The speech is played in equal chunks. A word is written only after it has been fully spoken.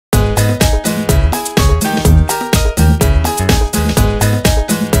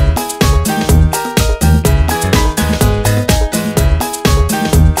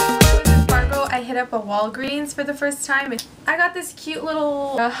Walgreens for the first time. I got this cute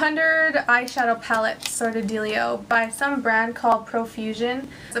little 100 eyeshadow palette sort of dealio by some brand called Profusion.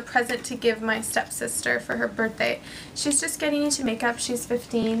 It's a present to give my stepsister for her birthday. She's just getting into makeup. She's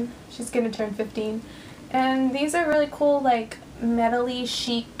 15. She's gonna turn 15. And these are really cool, like metally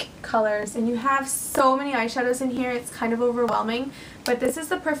chic colors, and you have so many eyeshadows in here, it's kind of overwhelming, but this is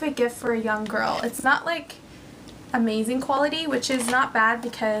the perfect gift for a young girl. It's not like amazing quality, which is not bad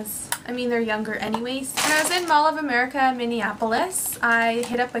because I mean they're younger anyways. When I was in Mall of America, Minneapolis, I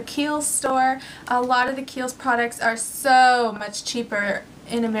hit up a Kiehl's store. A lot of the Kiehl's products are so much cheaper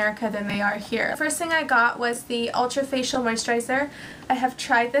in America than they are here. First thing I got was the Ultra Facial Moisturizer. I have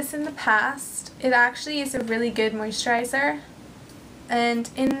tried this in the past. It actually is a really good moisturizer. And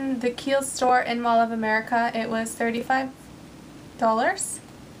in the Kiehl's store in Mall of America, it was $35.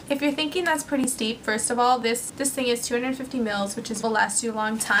 If you're thinking that's pretty steep, first of all, this thing is 250 mils, which will last you a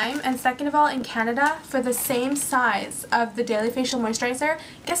long time. And second of all, in Canada, for the same size of the Daily Facial Moisturizer,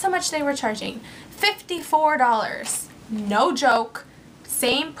 guess how much they were charging? $54. No joke.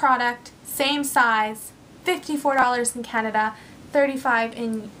 Same product, same size, $54 in Canada, $35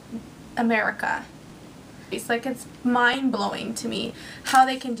 in America. It's like, it's mind-blowing to me how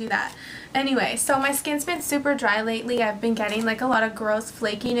they can do that. Anyway, so my skin's been super dry lately. I've been getting like a lot of gross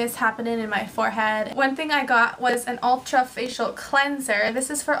flakiness happening in my forehead. One thing I got was an Ultra Facial Cleanser. This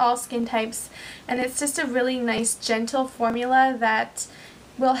is for all skin types, and it's just a really nice gentle formula that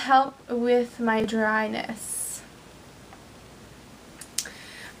will help with my dryness.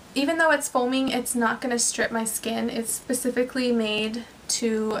 Even though it's foaming, it's not going to strip my skin. It's specifically made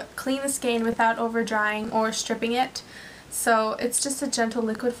to clean the skin without over drying or stripping it. So it's just a gentle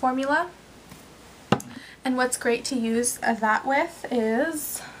liquid formula. And what's great to use that with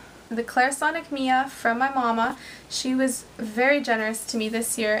is the Clarisonic Mia from my mama. She was very generous to me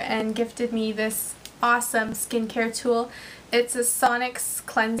this year and gifted me this awesome skincare tool. It's a sonics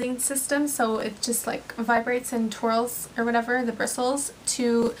cleansing system, so it just like vibrates and twirls or whatever, the bristles,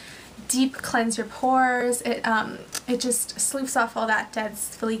 to deep cleanse your pores. It just sloughs off all that dead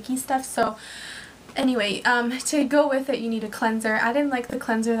flaky stuff. So anyway, to go with it you need a cleanser. I didn't like the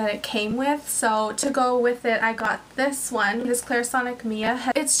cleanser that it came with, so to go with it I got this one, this Clarisonic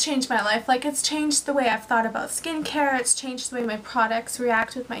Mia. It's changed my life. Like, it's changed the way I've thought about skincare. It's changed the way my products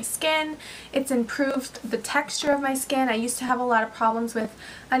react with my skin. It's improved the texture of my skin. I used to have a lot of problems with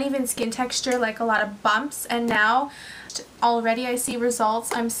uneven skin texture, like a lot of bumps, and now already I see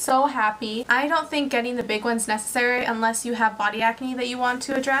results. I'm so happy. I don't think getting the big one's necessary unless you have body acne that you want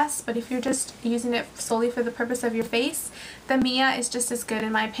to address, but if you're just using it solely for the purpose of your face, the Mia is just as good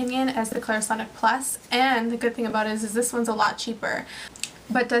in my opinion as the Clarisonic Plus. And the good thing about it is this one's a lot cheaper,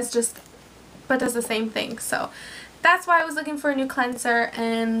 but does the same thing. So that's why I was looking for a new cleanser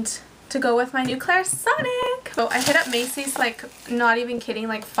and to go with my new Clarisonic. So I hit up Macy's, like, not even kidding,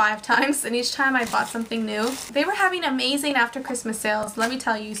 like 5 times, and each time I bought something new. They were having amazing after Christmas sales. Let me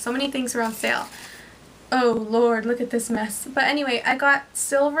tell you, so many things were on sale. Oh lord, look at this mess. But anyway, I got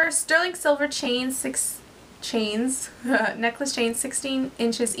sterling silver chains, necklace chains, 16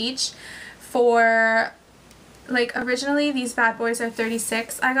 inches each for, like, originally these bad boys are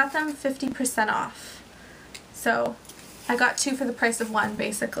 $36. I got them 50% off. So I got 2 for the price of 1,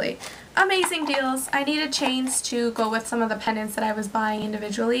 basically. Amazing deals. I needed chains to go with some of the pendants that I was buying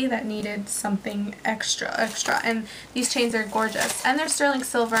individually that needed something extra, and these chains are gorgeous. And they're sterling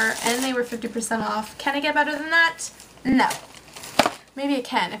silver, and they were 50% off. Can I get better than that? No. Maybe I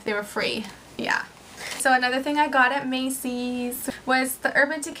can if they were free. Yeah. So another thing I got at Macy's was the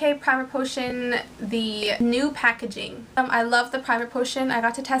Urban Decay Primer Potion, the new packaging. I love the Primer Potion. I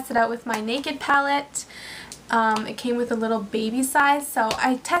got to test it out with my Naked palette. It came with a little baby size, so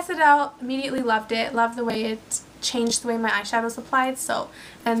I tested it out, immediately loved it, loved the way it changed the way my eyeshadows applied, so,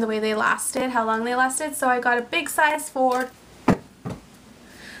 and the way they lasted, how long they lasted, so I got a big size for,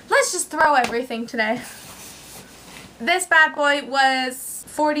 let's just throw everything today. This bad boy was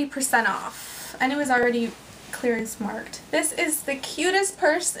 40% off, and it was already clearance marked. This is the cutest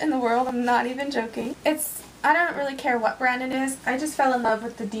purse in the world, I'm not even joking. I don't really care what brand it is, I just fell in love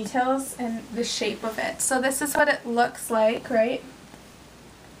with the details and the shape of it. So this is what it looks like, right?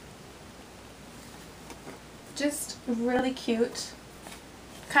 Just really cute.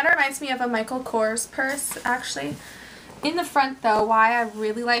 Kind of reminds me of a Michael Kors purse, actually. In the front though, why I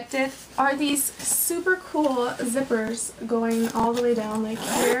really liked it, are these super cool zippers going all the way down, like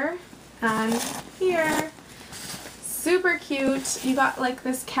here and here. Super cute. You got like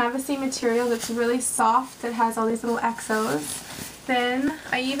this canvasy material that's really soft that has all these little exos. Then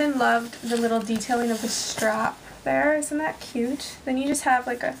I even loved the little detailing of the strap there. Isn't that cute? Then you just have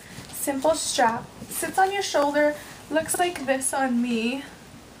like a simple strap. sits on your shoulder, looks like this on me.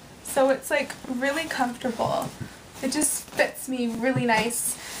 So it's like really comfortable. It just fits me really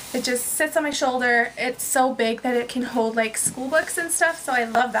nice. It just sits on my shoulder. It's so big that it can hold like school books and stuff, so I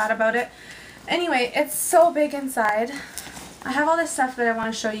love that about it. Anyway, it's so big inside. I have all this stuff that I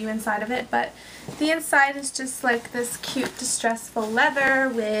want to show you inside of it, but the inside is just like this cute distressful leather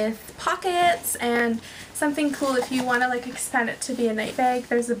with pockets and something cool if you want to like expand it to be a night bag.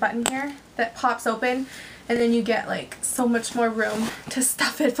 There's a button here that pops open and then you get like so much more room to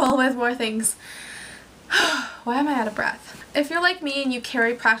stuff it full with more things. Why am I out of breath? If you're like me and you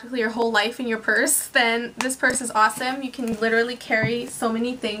carry practically your whole life in your purse, then this purse is awesome. You can literally carry so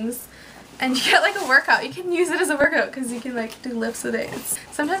many things and you get like a workout. You can use it as a workout because you can like do lifts with it.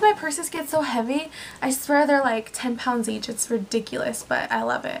 Sometimes my purses get so heavy. I swear they're like 10 pounds each. It's ridiculous, but I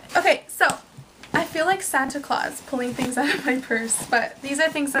love it. Okay, so I feel like Santa Claus pulling things out of my purse, but these are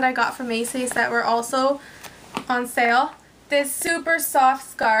things that I got from Macy's that were also on sale. This super soft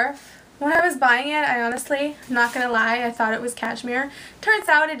scarf. When I was buying it, I honestly, not gonna lie, I thought it was cashmere. Turns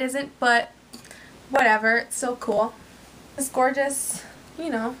out it isn't, but whatever, it's still cool. This gorgeous,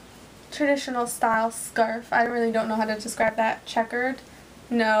 you know, traditional style scarf. I really don't know how to describe that. Checkered?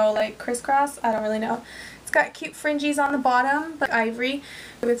 No, like crisscross? I don't really know. It's got cute fringes on the bottom, like ivory,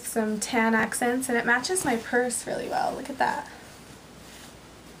 with some tan accents, and it matches my purse really well. Look at that.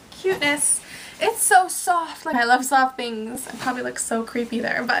 Cuteness. It's so soft. Like, I love soft things. I probably look so creepy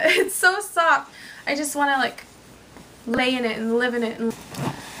there, but it's so soft. I just want to like lay in it and live in it. And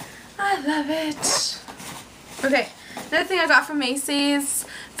I love it. Okay, another thing I got from Macy's,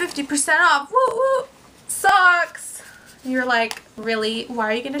 50% off. Woo woo! Socks. You're like, really? Why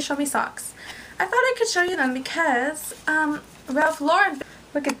are you going to show me socks? I thought I could show you them because Ralph Lauren.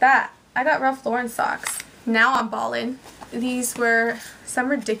 Look at that. I got Ralph Lauren socks. Now I'm ballin'. These were some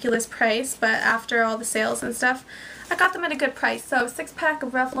ridiculous price, but after all the sales and stuff, I got them at a good price. So 6-pack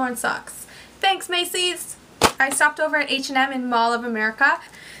of Ralph Lauren socks. Thanks, Macy's! I stopped over at H&M in Mall of America.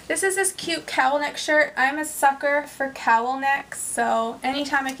 This is this cute cowl neck shirt. I'm a sucker for cowl necks, so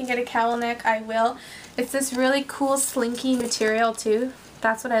anytime I can get a cowl neck, I will. It's this really cool slinky material too.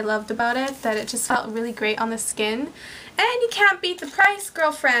 That's what I loved about it, that it just felt really great on the skin. And you can't beat the price,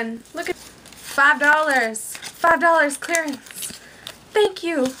 girlfriend. Look at $5. $5 clearance. Thank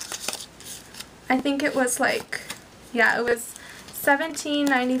you. I think it was like, yeah, it was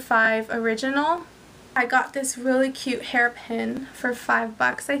 $17.95 original. I got this really cute hairpin for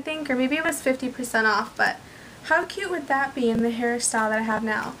 $5, I think, or maybe it was 50% off, but how cute would that be in the hairstyle that I have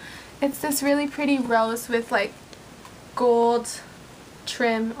now? It's this really pretty rose with like gold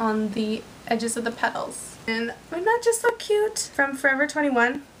trim on the edges of the petals. And isn't that just so cute? From Forever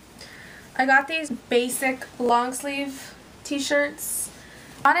 21. I got these basic long sleeve t-shirts.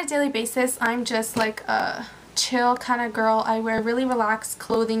 On a daily basis, I'm just like a chill kind of girl. I wear really relaxed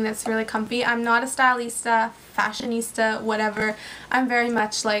clothing that's really comfy. I'm not a stylista, fashionista, whatever. I'm very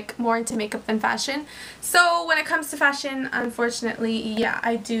much like more into makeup than fashion. So when it comes to fashion, unfortunately, yeah,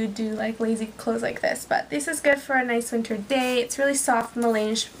 I do like lazy clothes like this. But this is good for a nice winter day. It's really soft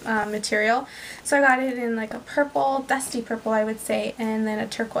melange material. So I got it in like a purple, dusty purple I would say, and then a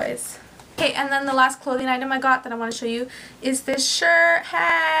turquoise. Okay, and then the last clothing item I got that I want to show you is this shirt.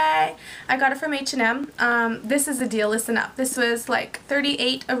 Hey! I got it from H&M. This is a deal, listen up. This was like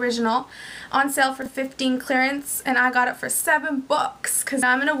 $38 original, on sale for $15 clearance, and I got it for $7 because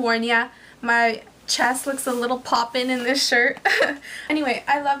I'm gonna warn ya, my chest looks a little poppin' in this shirt. Anyway,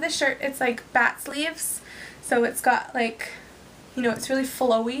 I love this shirt. It's like bat sleeves, so it's got like, you know, it's really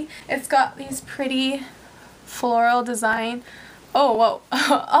flowy. It's got these pretty floral design. Oh, whoa,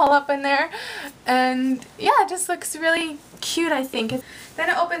 all up in there, and yeah, it just looks really cute, I think. Then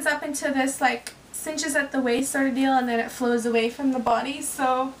it opens up into this like cinches at the waist sort of deal, and then it flows away from the body,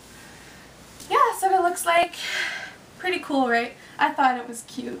 so yeah, that's what it looks like. Pretty cool, right? I thought it was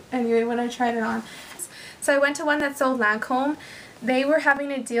cute anyway when I tried it on. So I went to one that sold Lancome. They were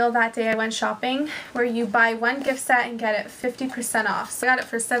having a deal that day I went shopping where you buy one gift set and get it 50% off. So I got it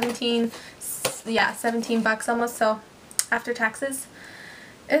for $17 almost, so after taxes.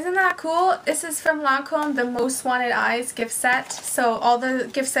 Isn't that cool? This is from Lancome, the Most Wanted Eyes gift set. So all the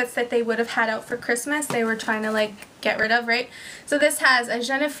gift sets that they would have had out for Christmas, they were trying to like get rid of, right? So this has a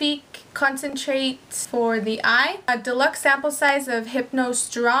Genifique concentrate for the eye, a deluxe sample size of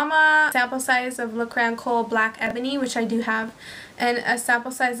Hypnose Drama, sample size of Le Crayon Coal Black Ebony, which I do have, and a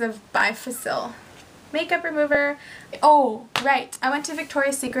sample size of Bifacil makeup remover. Oh, right. I went to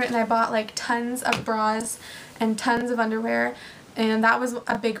Victoria's Secret and I bought like tons of bras and tons of underwear. and that was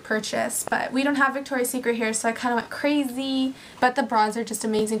a big purchase, but we don't have Victoria's Secret here, so I kind of went crazy. But the bras are just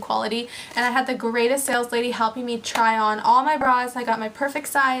amazing quality, and I had the greatest sales lady helping me try on all my bras. I got my perfect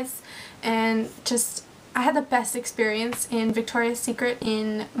size, and just I had the best experience in Victoria's Secret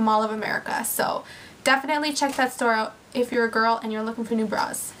in Mall of America. So definitely check that store out if you're a girl and you're looking for new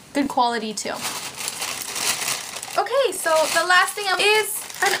bras. Good quality too. Okay, so the last thing is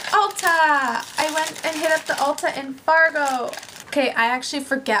an Ulta. I went and hit up the Ulta in Fargo. Okay, I actually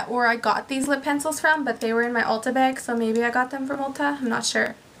forget where I got these lip pencils from, but they were in my Ulta bag, so maybe I got them from Ulta. I'm not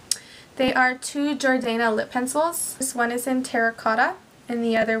sure. They are two Jordana lip pencils. This one is in terracotta, and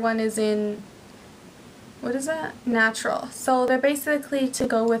the other one is in, what is that? Natural. So they're basically to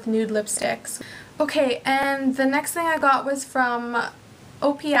go with nude lipsticks. Okay, and the next thing I got was from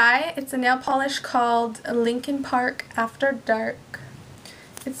OPI. It's a nail polish called Lincoln Park After Dark.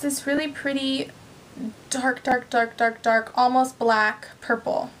 It's this really pretty dark, almost black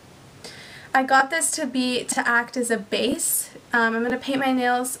purple. I got this to act as a base. I'm going to paint my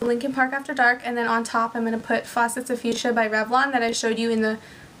nails Lincoln Park After Dark, and then on top I'm going to put Faucets of Fuchsia by Revlon that I showed you in the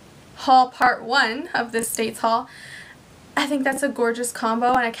haul part 1 of this States haul. I think that's a gorgeous combo,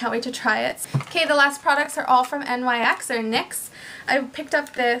 and I can't wait to try it. Okay, the last products are all from NYX or NYX. I picked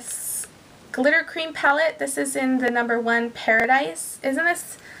up this glitter cream palette. This is in the #1 Paradise. Isn't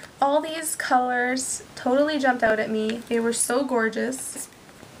this, all these colors totally jumped out at me. They were so gorgeous.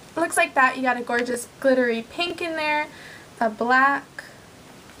 It looks like that. You got a gorgeous glittery pink in there, a black,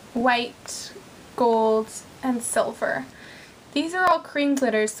 white, gold, and silver. These are all cream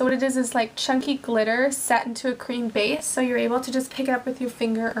glitters, so what it is like chunky glitter set into a cream base, so you're able to just pick it up with your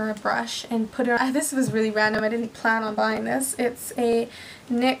finger or a brush and put it on. This was really random, I didn't plan on buying this. It's a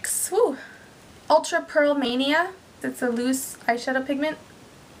NYX Ultra Pearl Mania. It's a loose eyeshadow pigment.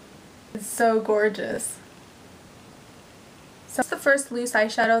 It's so gorgeous. So it's the first loose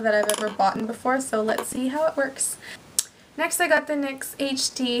eyeshadow that I've ever bought before, so let's see how it works. Next I got the NYX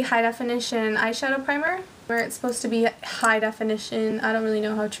HD High Definition Eyeshadow Primer, where it's supposed to be high definition. I don't really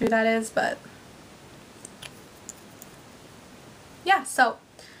know how true that is, but yeah, so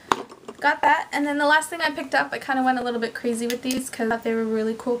got that. And then the last thing I picked up, I kind of went a little bit crazy with these because I thought they were a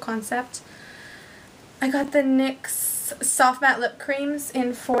really cool concept. I got the NYX Soft Matte Lip Creams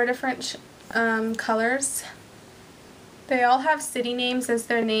in 4 different colors. They all have city names as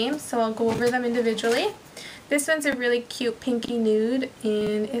their names, so I'll go over them individually. This one's a really cute pinky nude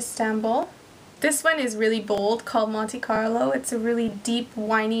in Istanbul. This one is really bold, called Monte Carlo. It's a really deep,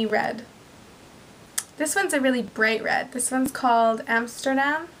 winey red. This one's a really bright red. This one's called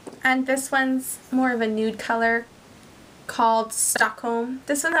Amsterdam. And this one's more of a nude color called Stockholm.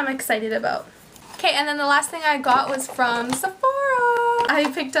 This one I'm excited about. Okay, and then the last thing I got was from Sephora.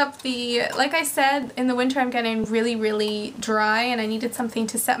 I picked up the, like I said, in the winter I'm getting really dry, and I needed something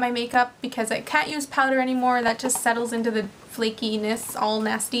to set my makeup because I can't use powder anymore. That just settles into the flakiness, all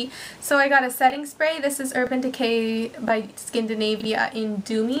nasty. So I got a setting spray. This is Urban Decay by Skindinavia in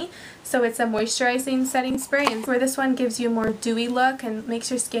Doomy. So it's a moisturizing setting spray, and where this one gives you a more dewy look and makes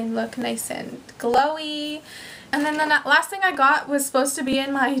your skin look nice and glowy. And then the last thing I got was supposed to be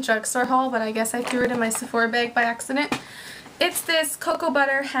in my drugstore haul, but I guess I threw it in my Sephora bag by accident. It's this Cocoa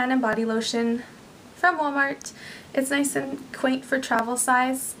Butter Hand and Body Lotion from Walmart. It's nice and quaint for travel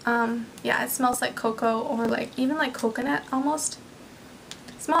size. Yeah, it smells like cocoa, or like even like coconut almost.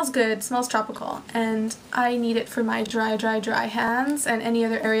 It smells good, it smells tropical, and I need it for my dry hands and any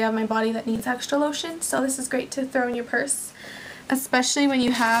other area of my body that needs extra lotion. So this is great to throw in your purse, especially when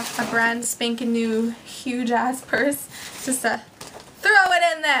you have a brand spanking new huge ass purse. Just to throw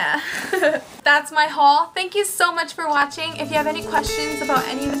it in there. That's my haul. Thank you so much for watching. If you have any questions about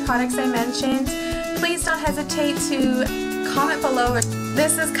any of the products I mentioned, please don't hesitate to comment below.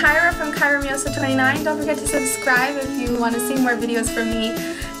 This is Kyra from KyraMiosa29. Don't forget to subscribe if you want to see more videos from me.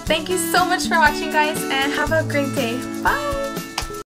 Thank you so much for watching, guys, and have a great day. Bye!